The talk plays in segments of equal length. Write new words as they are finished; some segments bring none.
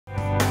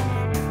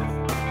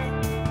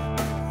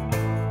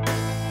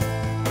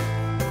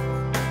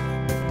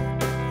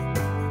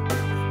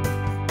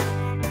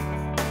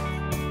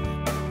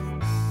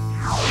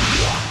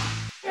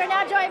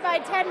now joined by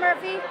Ted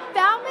Murphy,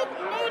 Falmouth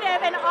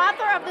native and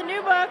author of the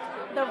new book,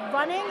 The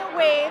Running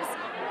Waves,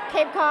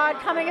 Cape Cod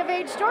Coming of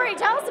Age Story.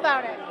 Tell us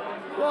about it.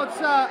 Well,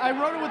 I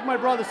wrote it with my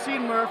brother,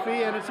 Sean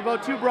Murphy, and it's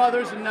about two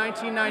brothers in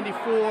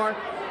 1994.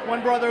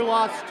 One brother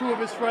lost two of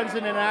his friends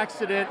in an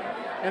accident,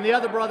 and the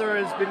other brother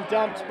has been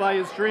dumped by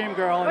his dream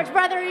girl. Which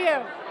brother are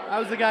you? I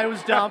was the guy who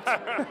was dumped.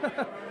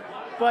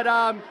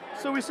 But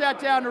so we sat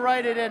down to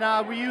write it,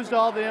 and we used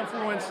all the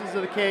influences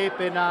of the Cape,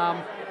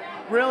 and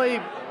really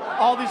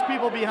all these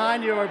people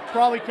behind you are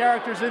probably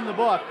characters in the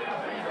book.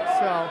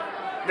 So.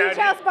 Beach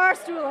house bar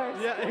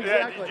stoolers. Yeah,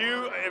 exactly.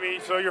 Yeah,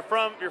 so you're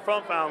from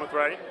Falmouth,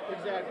 right?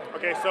 Exactly.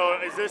 Okay, so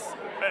is this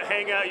a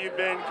hangout you've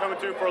been coming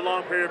to for a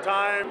long period of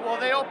time? Well,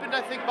 they opened,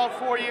 I think, about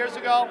 4 years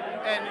ago,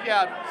 and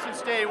yeah,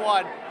 since day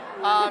one.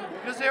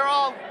 Because they're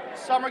all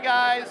summer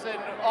guys and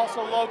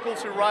also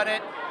locals who run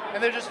it,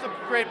 and they're just a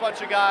great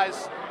bunch of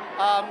guys.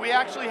 We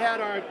actually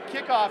had our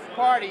kickoff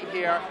party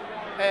here,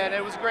 and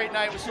it was a great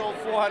night. We sold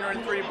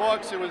 403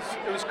 books. It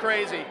was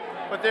crazy,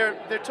 but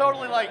they're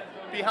totally like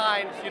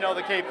behind,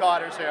 the Cape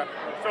Codders here.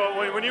 So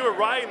when you were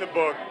writing the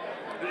book,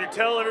 did you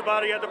tell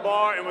everybody at the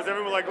bar, and was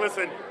everyone like,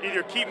 listen,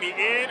 either keep me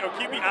in or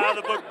keep me out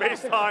of the book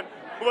based on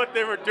what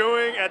they were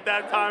doing at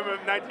that time of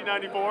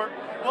 1994?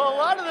 Well, a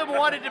lot of them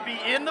wanted to be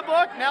in the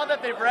book. Now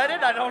that they've read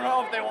it, I don't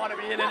know if they want to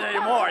be in it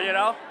anymore,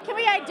 Can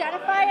we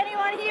identify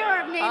anyone here,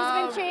 or have names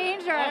been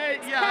changed, or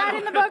Pat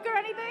in the book or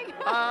anything?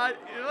 Pat's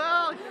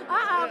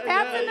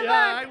in the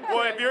book.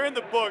 Well, if you're in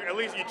the book, at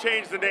least you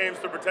change the names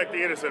to protect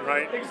the innocent,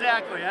 right?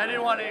 Exactly. I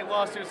didn't want any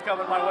lawsuits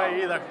coming my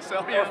way either. So,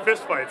 or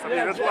fist fights. I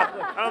mean, that's why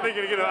I don't think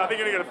you're gonna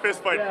get a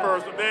fist fight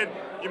first, but then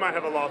you might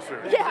have a lawsuit.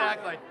 Yeah.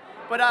 Exactly.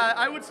 But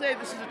I would say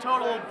this is a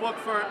total book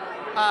for,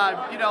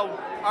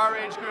 our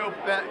age group,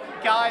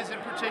 guys in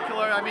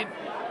particular. I mean,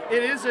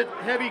 it is a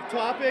heavy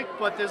topic,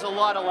 but there's a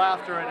lot of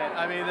laughter in it.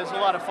 I mean, there's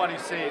a lot of funny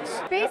scenes.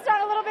 Based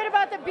on a little bit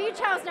about the beach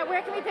house, now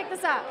where can we pick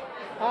this up?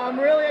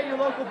 Really at your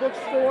local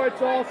bookstore.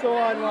 It's also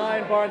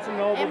online, Barnes &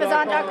 Noble.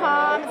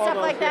 Amazon.com, stuff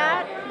like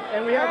that.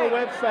 And we have a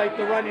website,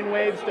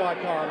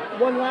 therunningswaves.com.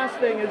 One last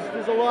thing is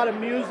there's a lot of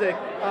music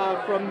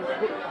from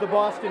the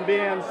Boston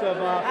bands of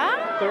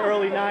the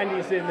early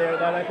 90s in there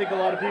that I think a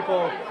lot of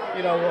people,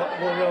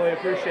 will really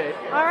appreciate.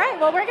 All right,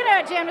 well, we're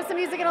going to jam to some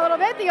music in a little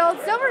bit. The Old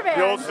Silver Band.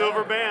 The Old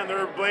Silver Band.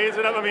 They're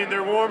blazing up. I mean,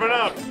 they're warming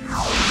up.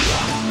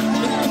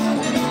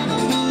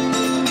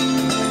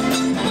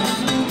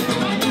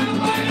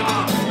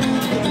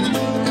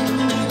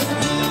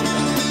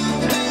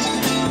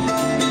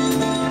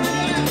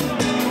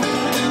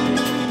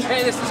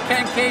 Hey, this is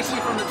Ken Casey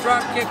from the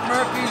Dropkick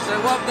Murphys. I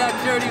love that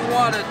Dirty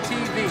Water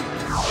TV.